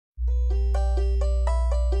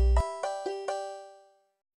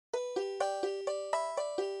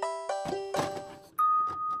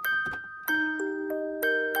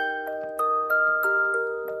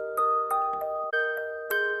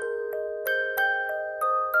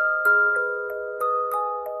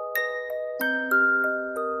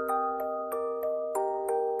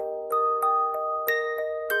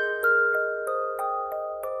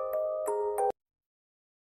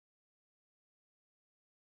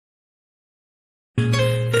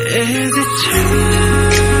Is it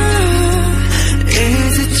true?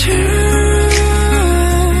 Is it true?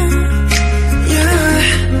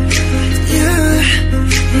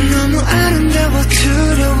 너무 아름다워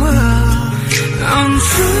두려워.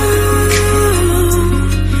 Untrue,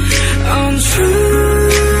 untrue.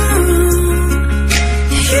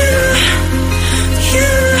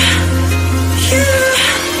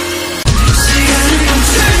 시간은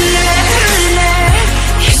멈출래.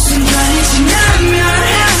 이 순간이 지나면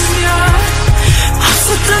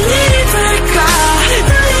없었던 일이 될까.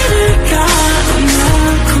 날 잃을까.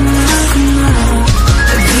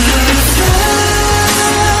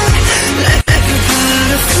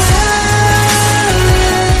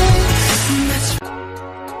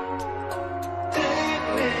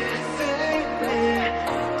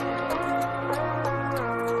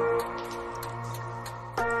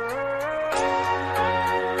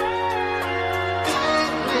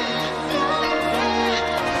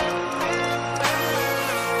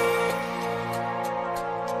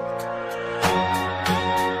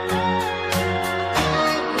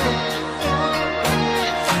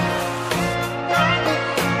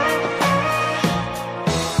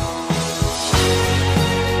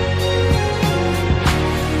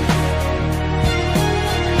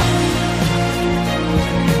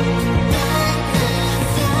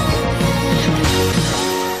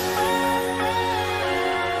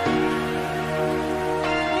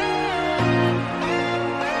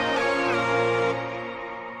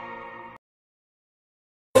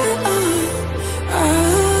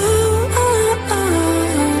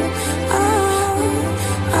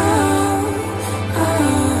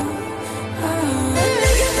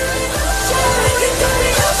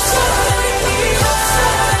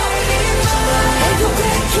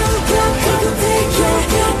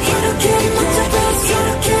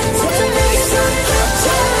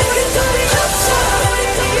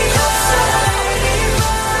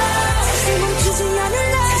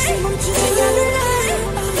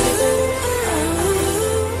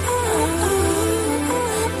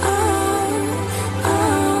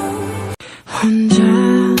 혼자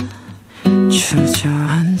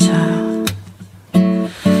주저앉아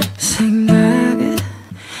생각만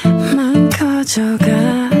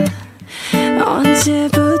커져가.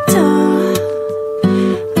 언제부터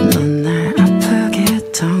넌 날 아프게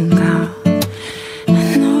했던가.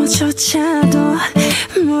 너조차도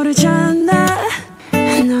모르잖아.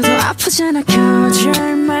 너도 아프잖아. Cause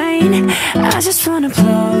you're mine. I just wanna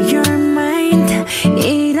blow your mind.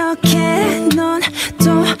 이렇게 넌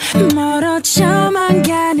또 멀어져만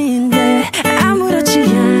가는데 아무렇지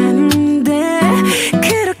않은데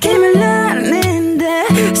그렇게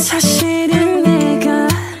말하는데 사실은 내가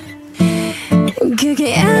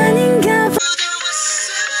그게 아닌가 봐.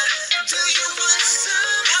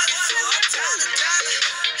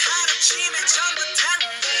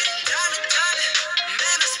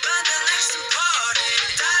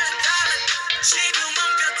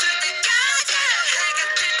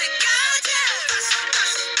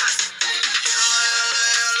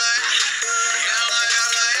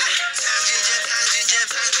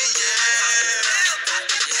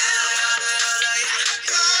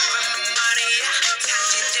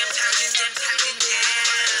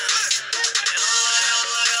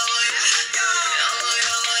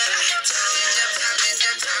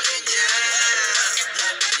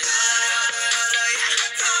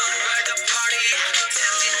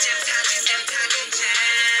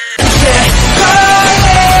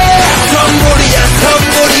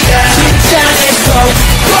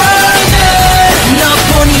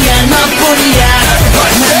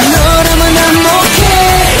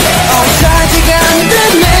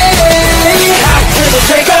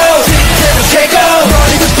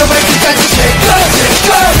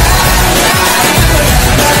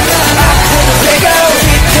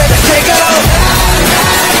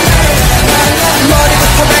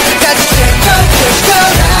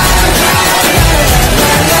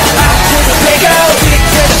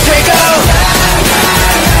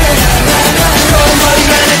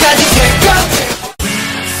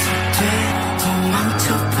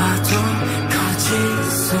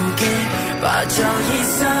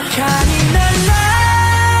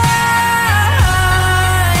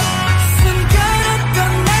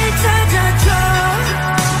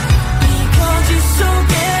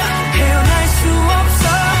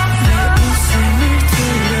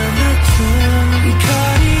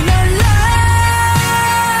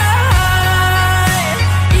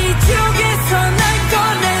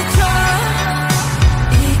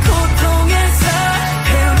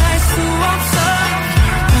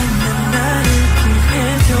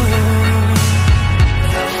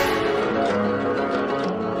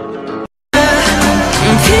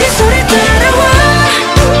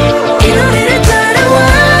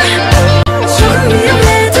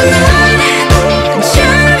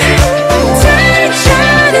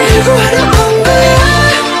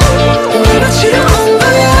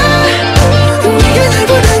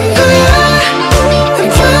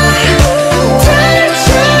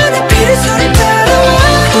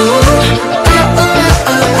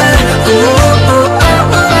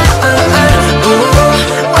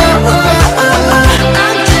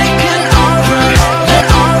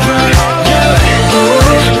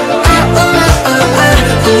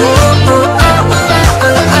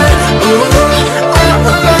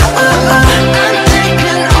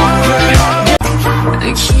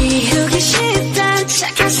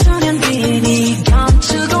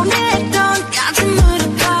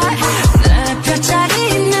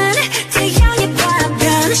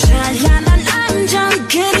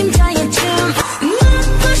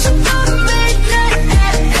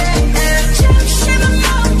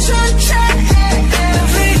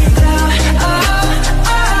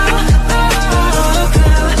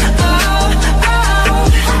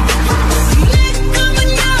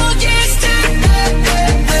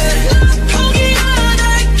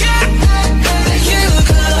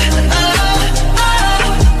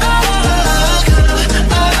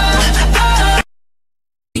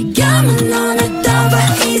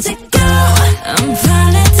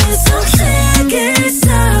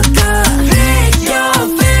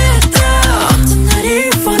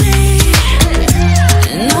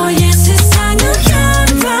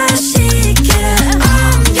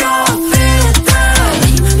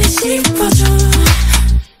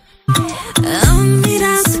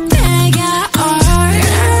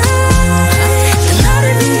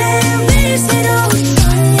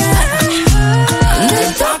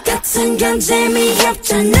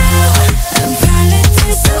 없잖아. 팔레트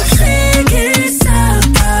속 색을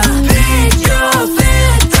섞어 Pick your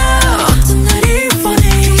filter. 어떤 날이 원해.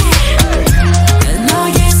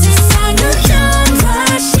 너의 세상을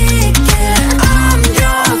전화시켜 I'm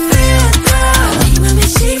your filter. 네 맘에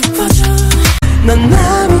씹어줘. 넌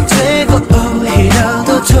남이 되고 오히려 더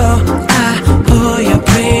좋아 보여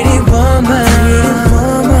pretty woman.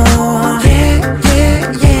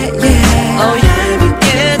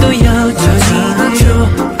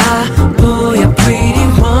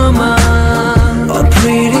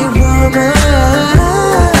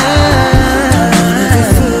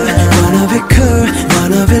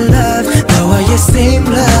 Same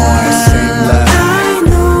love. I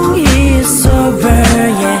know it's over,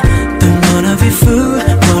 yeah. Don't wanna be fool,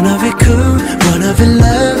 wanna be cool, wanna be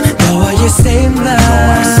love. 너와의 same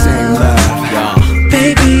love,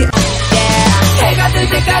 baby. 해가 뜰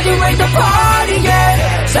때까지 we're the party,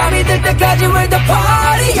 yeah. 잠이 들 때까지 we're the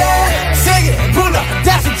party, yeah. 세게 불러,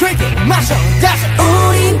 다시 drink it, 마셔, 다시.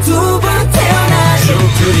 우린 두 번 태어나지.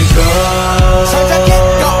 그리고 성장의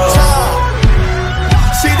거쳐.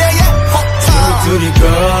 그리고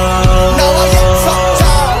너와의 속도.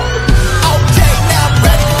 Okay, now I'm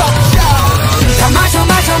ready for the show. 다 마셔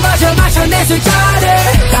마셔 마셔 마셔 내 술자리.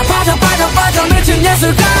 다 빠져 빠져 빠져 미친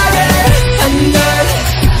예술가리. 한 잔,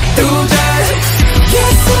 두 잔.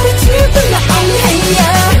 예술이 지불러 only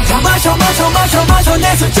yeah. 다 마셔 마셔 마셔 마셔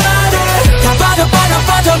내 술자리. 다 빠져 빠져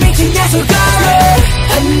빠져 미친 예술가리.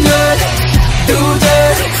 한 잔, 두 잔.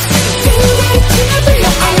 예술이 지불러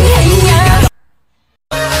only yeah.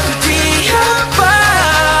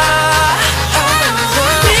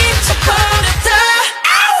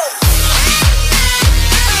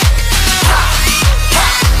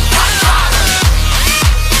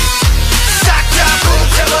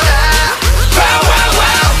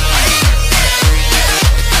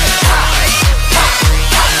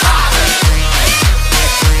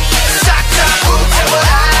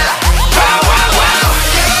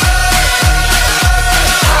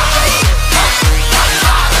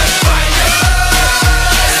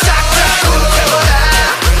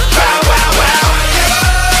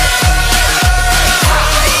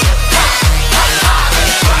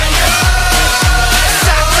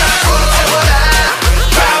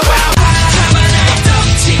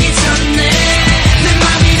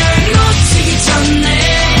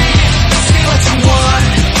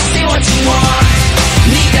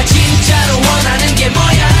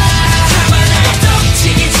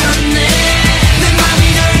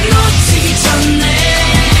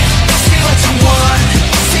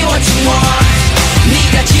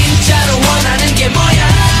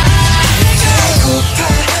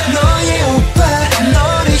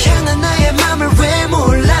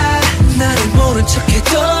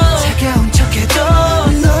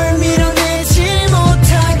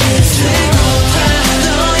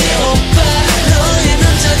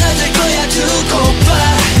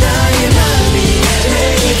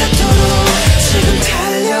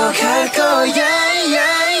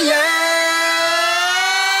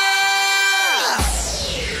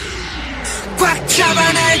 꽉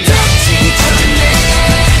잡아 날 덮치기 전에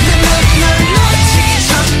널 놓치기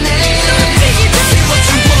전에 Say what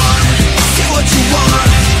you want, say what you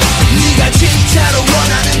want. 네가 진짜로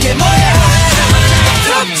원하는 게 뭐야.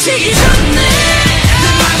 덮치기 전에 내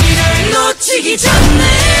맘이 널 놓치기 전에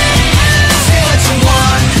Say what you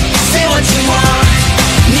want, say what you want.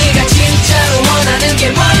 네가 진짜로 원하는 게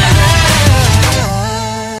뭐야.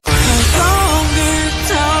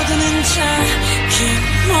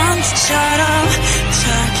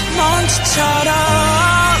 먼지처럼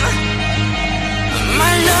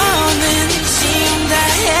말로는 지운다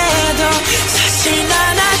해도 사실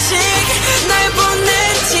난 아직 날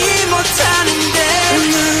보내지 못하는데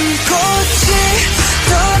눈꽃이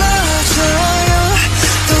떨어져요.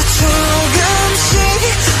 또 조금씩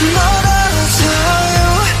멀어져요.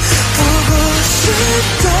 보고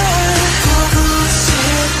싶다 보고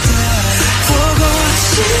싶다 보고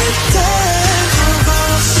싶다 보고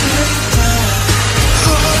싶다.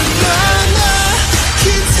 얼마나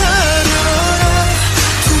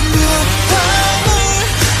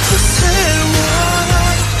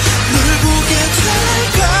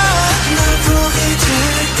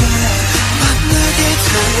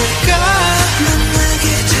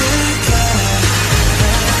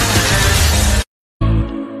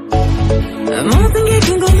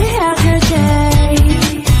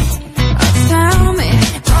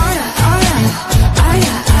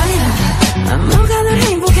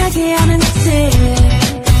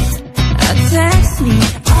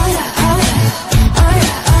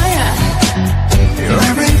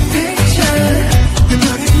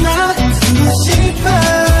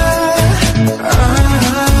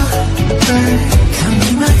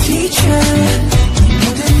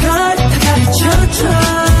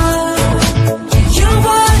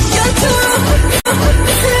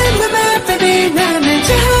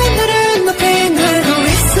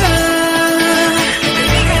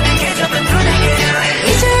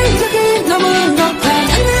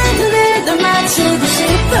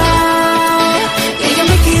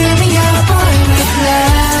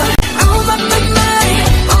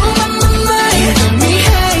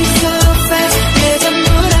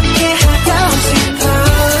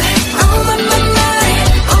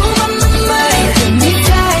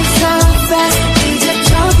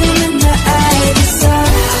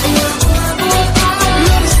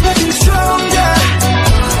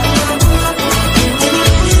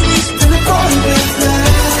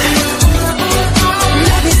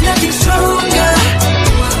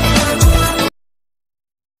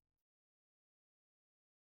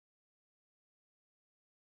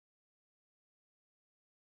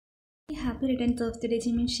Happy returns of the day,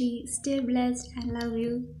 JIMIN. Stay blessed and love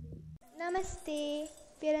you. നമസ്തേ.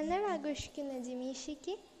 പിറന്നാൾ ആഘോഷിക്കുന്ന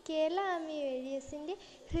ജിമീഷിക്ക് കേരള ആർമി വേരിയസിൻ്റെ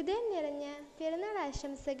ഹൃദയം നിറഞ്ഞ പിറന്നാൾ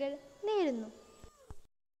ആശംസകൾ നേരുന്നു.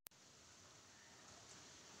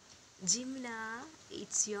 Jimina,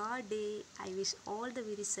 it's your day. I wish all the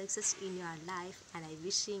very success in your life and I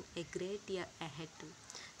wishing a great year ahead too.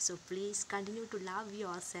 So please continue to love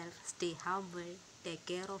yourself, stay humble, take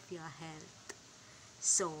care of your health.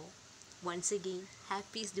 So once again,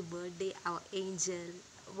 happy is the birthday our angel.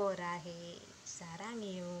 Borahe,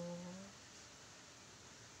 sarangyo.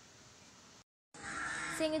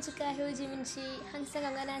 생일 축하해요 지민씨. 항상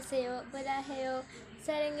건강하세요. 보라해요.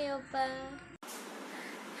 사랑해요 오빠.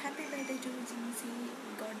 Happy birthday to JIMIN.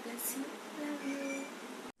 God bless you. Love you.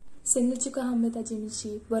 생일 축하합니다,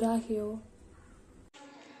 JIMIN. 보라해요.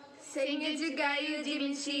 생일 축하해요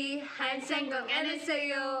지민씨. 항상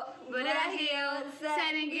건강하세요. 보라해요.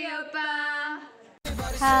 사랑해요 오빠.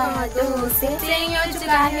 하나 둘 셋. 생일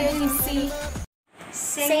축하해요 지민씨.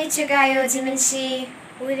 생일 축하해요 지민씨.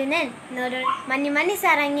 우리는 너를 많이 많이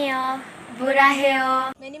사랑해요.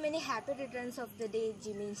 보라해요. Many happy returns of the day,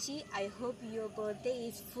 Jimin. I hope your birthday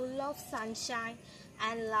is full of sunshine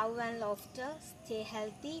and love and laughter. Stay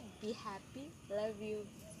healthy, be happy, love you.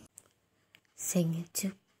 생일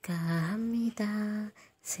축하합니다.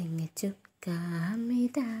 생일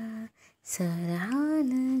축하합니다.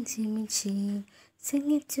 사랑하는 지민씨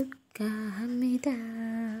생일 축하합니다.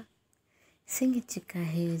 생일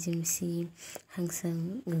축하해요 지민씨.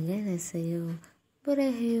 항상 건강하세요.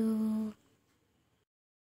 보라해요.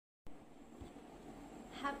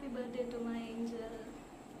 Happy birthday to my angel.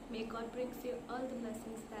 May God bring you all the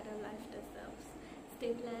blessings that our life deserves.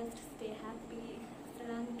 Stay blessed, stay happy.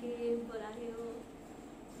 Sarange, borayo.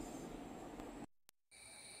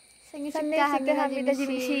 생일 축하합니다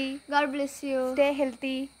지민씨. God bless you. Stay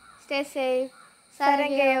healthy. Stay safe.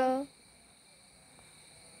 사랑해요.